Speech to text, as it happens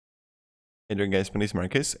Hey there guys, my name is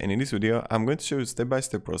Marcus, and in this video I'm going to show you a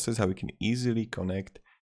step-by-step process how we can easily connect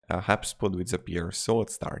HubSpot with Zapier. So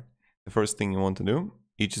let's start. The first thing you want to do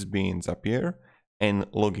is just be in Zapier and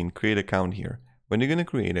log in, create account here. When you're going to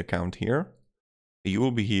create account here, you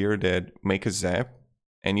will be here that make a zap,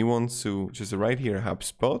 and you want to just write here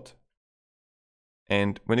HubSpot.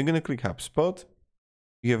 And when you're going to click HubSpot,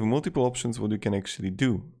 you have multiple options what you can actually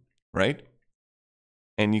do, right?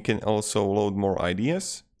 And you can also load more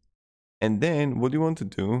ideas. And then what you want to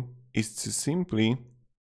do is to simply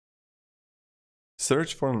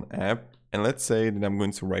search for an app. And let's say that I'm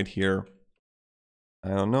going to write here, I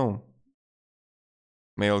don't know,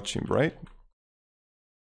 Mailchimp, right?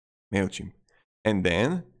 Mailchimp. And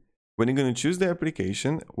then when you're going to choose the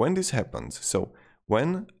application, when this happens, so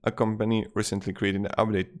when a company recently created an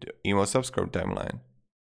update email subscribe timeline,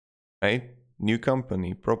 right? New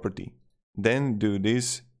company, property, then do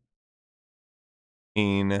this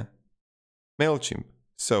in Mailchimp.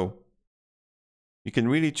 So you can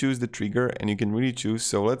really choose the trigger, and you can really choose.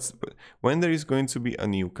 So when there is going to be a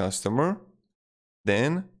new customer,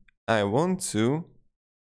 then I want to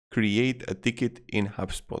create a ticket in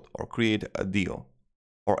HubSpot, or create a deal,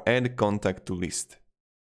 or add contact to list.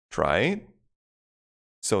 Try it.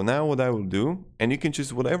 So now what I will do, and you can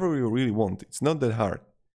choose whatever you really want. It's not that hard.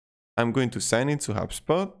 I'm going to sign into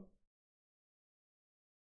HubSpot.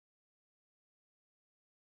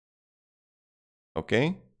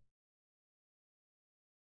 Okay.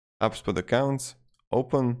 HubSpot accounts,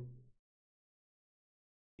 open.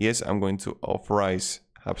 Yes, I'm going to authorize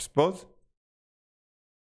HubSpot.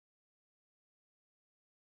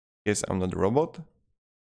 Yes, I'm not a robot.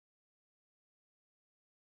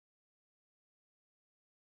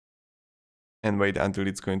 And wait until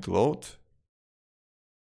it's going to load.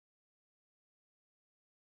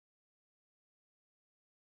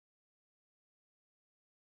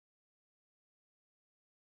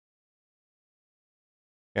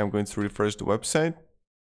 I'm going to refresh the website.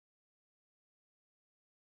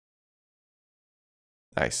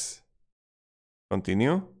 Nice.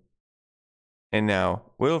 Continue. And now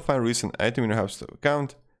we'll find recent item in your HubSpot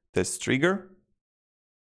account. That's trigger.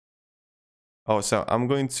 Oh, so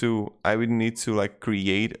I will need to like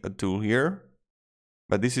create a tool here,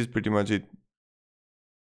 but this is pretty much it.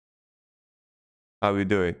 How we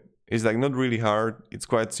do it. It's like not really hard. It's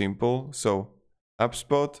quite simple. So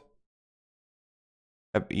HubSpot,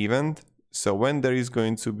 app event. So when there is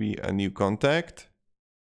going to be a new contact,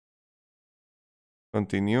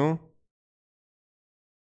 continue.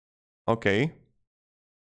 Okay.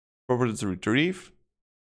 Properties retrieve.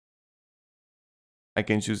 I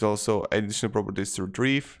can choose also additional properties to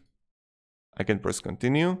retrieve. I can press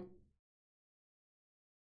continue.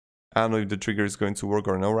 I don't know if the trigger is going to work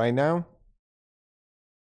or no right now.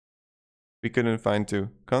 We couldn't find to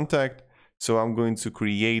contact. So I'm going to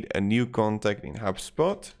create a new contact in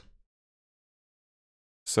HubSpot.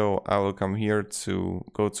 So I will come here to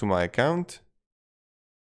go to my account.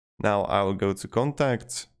 Now I will go to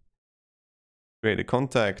contacts, create a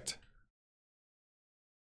contact.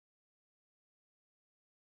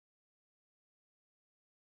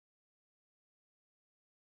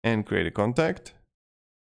 And create a contact.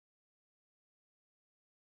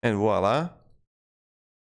 And voila.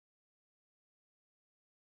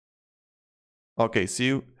 Okay,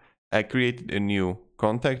 see, I created a new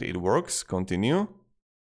contact. It works. Continue.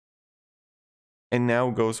 And now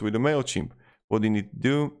goes with the Mailchimp. What you need to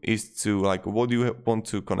do is to, like, what do you want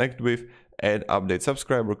to connect with? Add, update,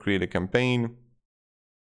 subscriber, create a campaign.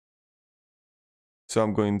 So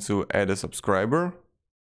I'm going to add a subscriber.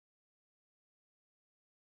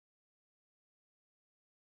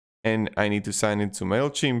 And I need to sign into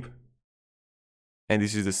Mailchimp. And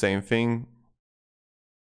this is the same thing.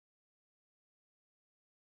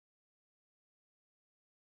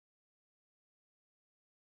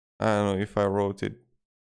 I don't know if I wrote it.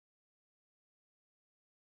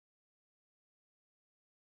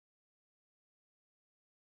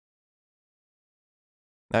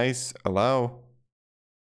 Nice, allow.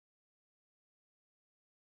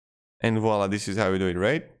 And voila, this is how we do it,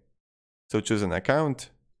 right? So choose an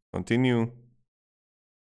account, continue.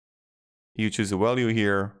 You choose a value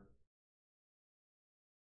here.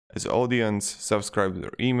 As audience, subscribe to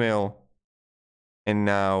their email. And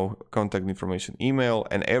now contact information email.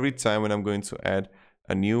 And every time when I'm going to add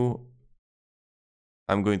a new,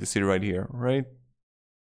 I'm going to see right here, right?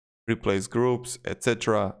 Replace groups,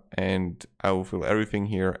 etc. And I will fill everything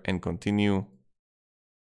here and continue.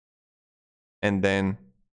 And then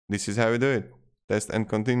this is how we do it. Test and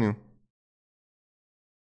continue.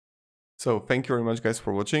 So thank you very much guys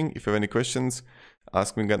for watching. If you have any questions,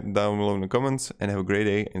 ask me down below in the comments, and have a great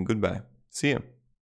day and goodbye. See you.